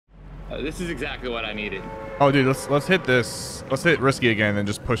This is exactly what I needed. Oh, dude, let's hit this. Let's hit risky again and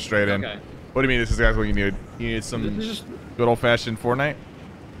just push straight in. Okay. What do you mean? This is exactly what you needed. You needed some Just, good old-fashioned Fortnite.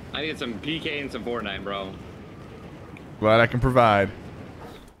 I need some PK and some Fortnite, bro. Glad I can provide.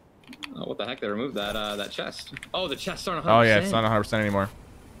 Oh, what the heck? They removed that chest. Oh, the chests aren't 100%. Oh yeah, it's not 100% anymore.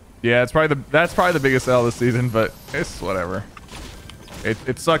 Yeah, it's probably that's probably the biggest L this season, but it's whatever.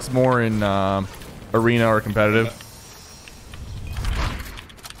 It sucks more in arena or competitive.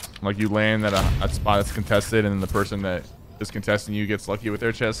 Like you land at a spot that's contested, and then the person that is contesting you gets lucky with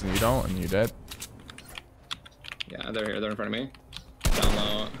their chest, and you don't, and you're dead. Yeah, they're here. They're in front of me. Down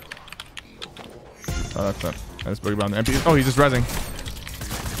low. Oh, that's boogie bomb. Empty. Oh, he's just rezzing.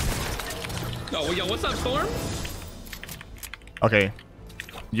 Oh, yo, what's up, Storm? Okay,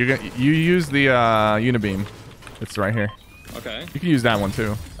 you use the unibeam. It's right here. Okay. You can use that one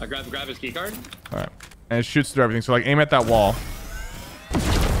too. I grab his key card. All right, and it shoots through everything. So like aim at that wall.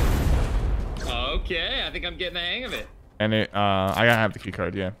 Okay, I think I'm getting the hang of it. And it, I gotta have the key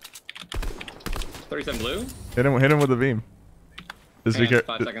card, yeah. 37 blue. Hit him with the beam. Just be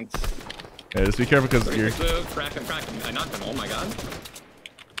careful. 5 seconds. Yeah, just be careful because you're. Blue. Crack him. I knocked him. Oh my god.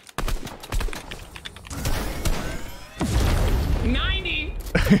 90.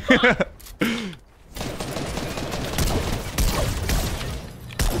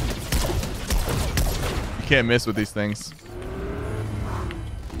 You can't miss with these things.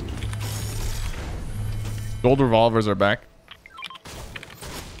 Gold revolvers are back.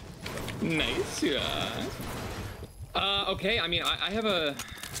 Nice. Yeah. Okay. I mean, I have a.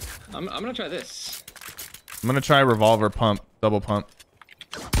 I'm gonna try this. I'm gonna try revolver pump, double pump.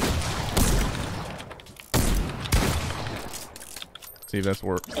 See if that's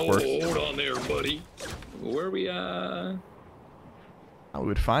works. Hold on there, buddy. Where are we? I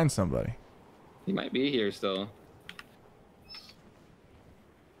would find somebody. He might be here still.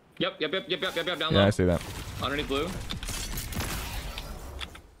 Yep. Down low. Yeah, I see that. Underneath blue.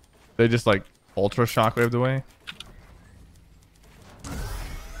 They just like ultra shockwaved away.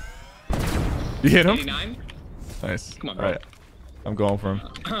 You hit him? 89. Nice. Come on, all bro. right. I'm going for him.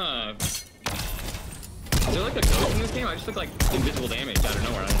 Is there like a ghost in this game? I just took like invisible damage out of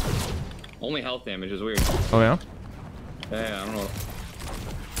nowhere. Only health damage is weird. Oh yeah? Yeah, I don't know.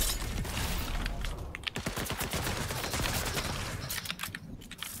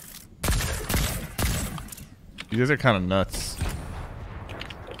 You guys are kind of nuts.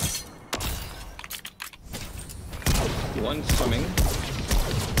 One swimming.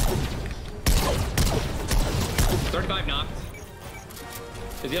 35 knocked.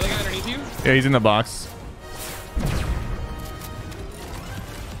 Is the other guy underneath you? Yeah, he's in the box. I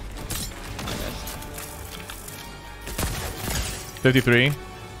missed. 53.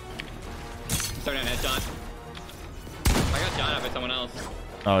 Starting on headshot. I got shot at by someone else.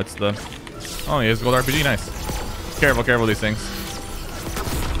 Oh, it's the. Oh, he has gold RPG. Nice. Careful these things.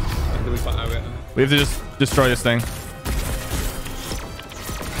 We have to just destroy this thing.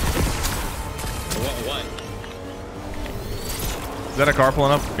 What? Is that a car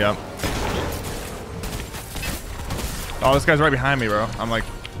pulling up? Yep. Oh, this guy's right behind me, bro. I'm like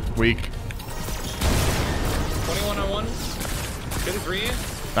weak. 21 on 1. 53.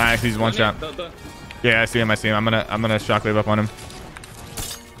 Nice, he's one shot. Yeah, I see him. I'm gonna shockwave up on him.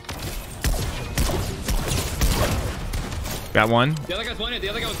 Got one. The other guy's one hit. The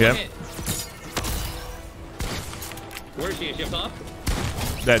other guy was Yep. one hit. Where is she? Is she up top?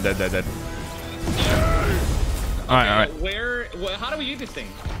 Dead. All right. How do we use this thing?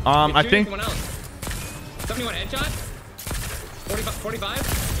 I think. Someone else. 71 headshot.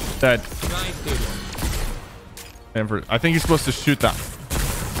 45. Dead. Nice, dude. I think you're supposed to shoot that.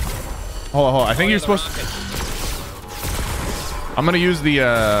 Hold on. I think you're supposed to. I'm gonna use the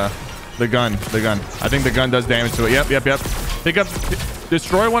gun. I think the gun does damage to it. Yep.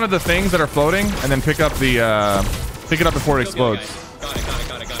 Destroy one of the things that are floating, and then pick it up before it explodes. Got it.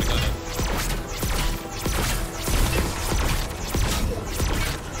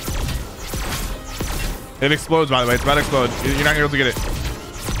 It explodes, by the way. It's about to explode. You're not gonna be able to get it.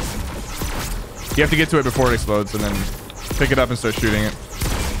 You have to get to it before it explodes, and then pick it up and start shooting it.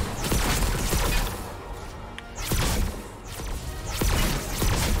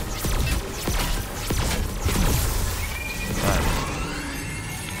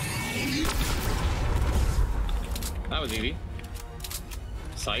 That was easy.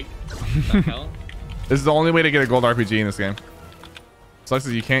 Psych. What the hell? This is the only way to get a gold RPG in this game. Sucks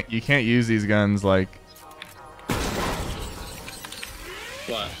is you can't use these guns like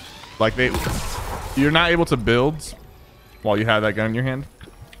What? you're not able to build while you have that gun in your hand.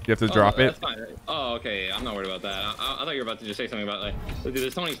 You have to drop it. That's fine. Oh, okay. I'm not worried about that. I thought you were about to just say something about like, dude,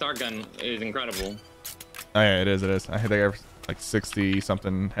 this Tony Stark gun is incredible. Oh yeah, it is. It is. I hit that guy for like 60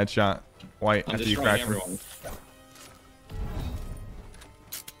 something headshot white after you crack him.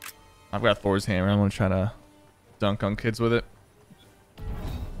 I've got Thor's hammer. I'm gonna try to dunk on kids with it.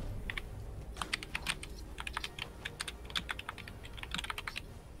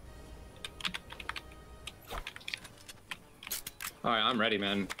 All right, I'm ready,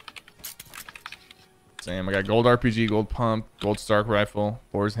 man. Same. I got gold RPG, gold pump, gold Stark rifle,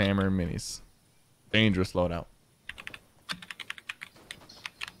 Thor's hammer, minis. Dangerous loadout.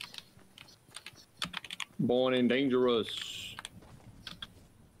 Born and dangerous.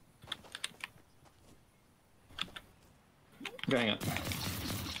 Hang on.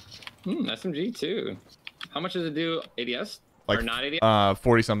 SMG too. How much does it do? ADS? Like, or not ADS?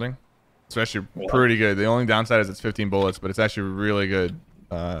 40 something. It's actually pretty good. The only downside is it's 15 bullets, but it's actually really good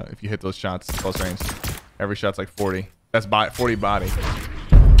if you hit those shots close range. Every shot's like 40. That's 40 body.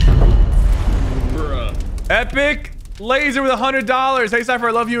 Bruh. Epic laser with $100. Hey Cypher,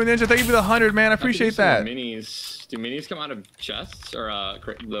 I love you and Ninja. Thank you for the 100, man. I appreciate that. Minis. Do minis come out of chests or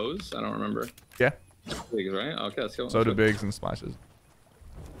those? I don't remember. Yeah. Bigs, right? Okay, let's go. So do bigs and splashes.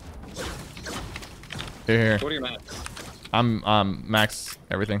 Here. What are your max? I'm max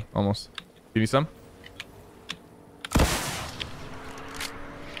everything almost. You need some?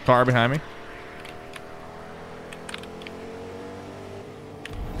 Car behind me.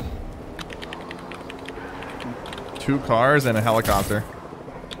 Two cars and a helicopter.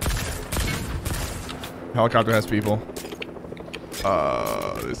 Helicopter has people.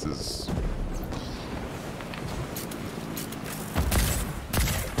 This is...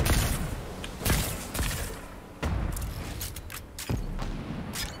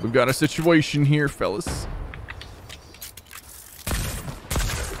 We've got a situation here, fellas.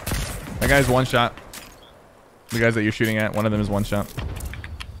 That guy's one shot. The guys that you're shooting at, one of them is one shot.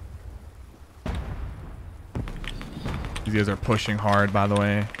 These guys are pushing hard, by the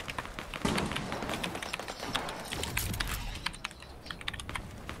way.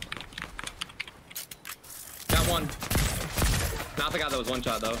 Got one. Not the guy that was one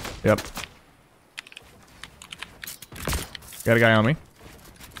shot, though. Yep. Got a guy on me.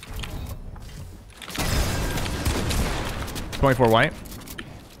 24 white.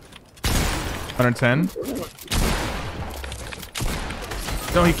 110.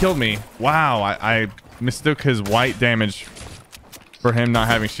 No, he killed me. Wow, I mistook his white damage for him not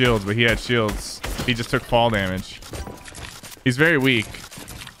having shields, but he had shields. He just took fall damage. He's very weak.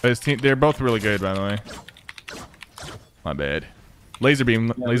 But his team, they're both really good, by the way. My bad. Laser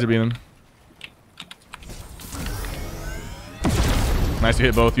beam him. Nice, you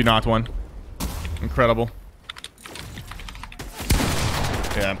hit both. You knocked one. Incredible.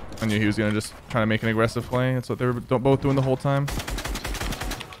 Yeah, I knew he was gonna just try to make an aggressive play. That's what they were both doing the whole time.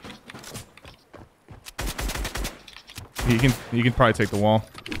 He can probably take the wall.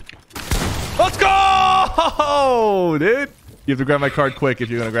 Let's go, dude! You have to grab my card quick if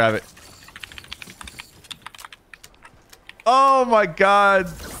you're gonna grab it. Oh my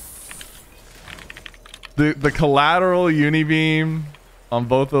god! The collateral unibeam on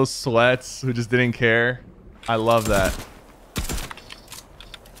both those sweats who just didn't care. I love that.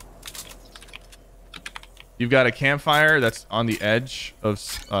 You've got a campfire that's on the edge of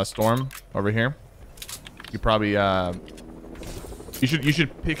storm over here. You probably you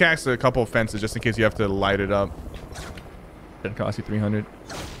should pickaxe a couple of fences just in case you have to light it up. Didn't cost you 300.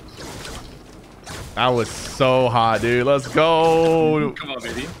 That was so hot, dude. Let's go. Come on,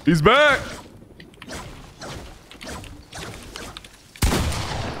 baby. He's back.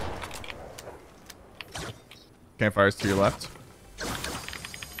 Campfire's to your left.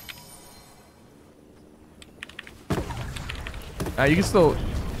 You can still...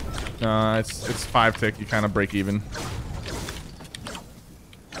 it's 5 tick. You kind of break even.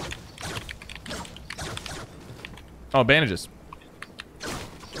 Oh, bandages.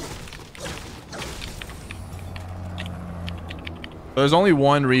 There's only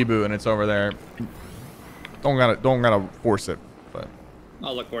one reboot and it's over there. Don't gotta force it, but...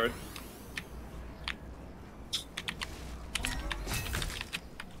 I'll look for it.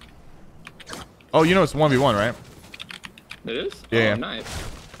 Oh, you know it's 1v1, right? It is? Yeah. Oh, nice.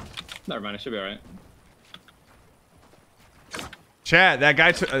 Never mind, it should be alright. Chat, that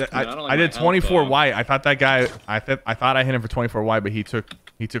guy took... I did 24 white. I thought that guy... I thought I hit him for 24 white, but he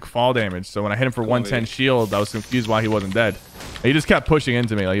took fall damage. So when I hit him for 110 shield, I was confused why he wasn't dead. He just kept pushing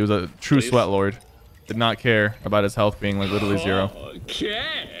into me like he was a true sweat lord. Did not care about his health being like literally 0.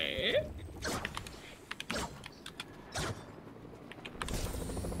 Okay.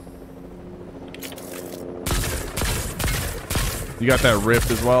 You got that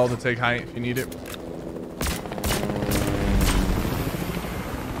rift as well to take height if you need it.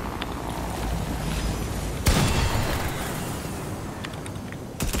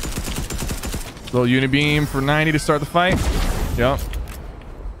 Little unibeam for 90 to start the fight. Yep.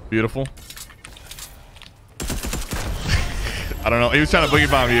 Beautiful. I don't know. He was trying to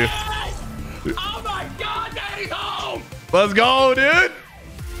boogie bomb you. Oh my god, Daddy's home! Let's go, dude.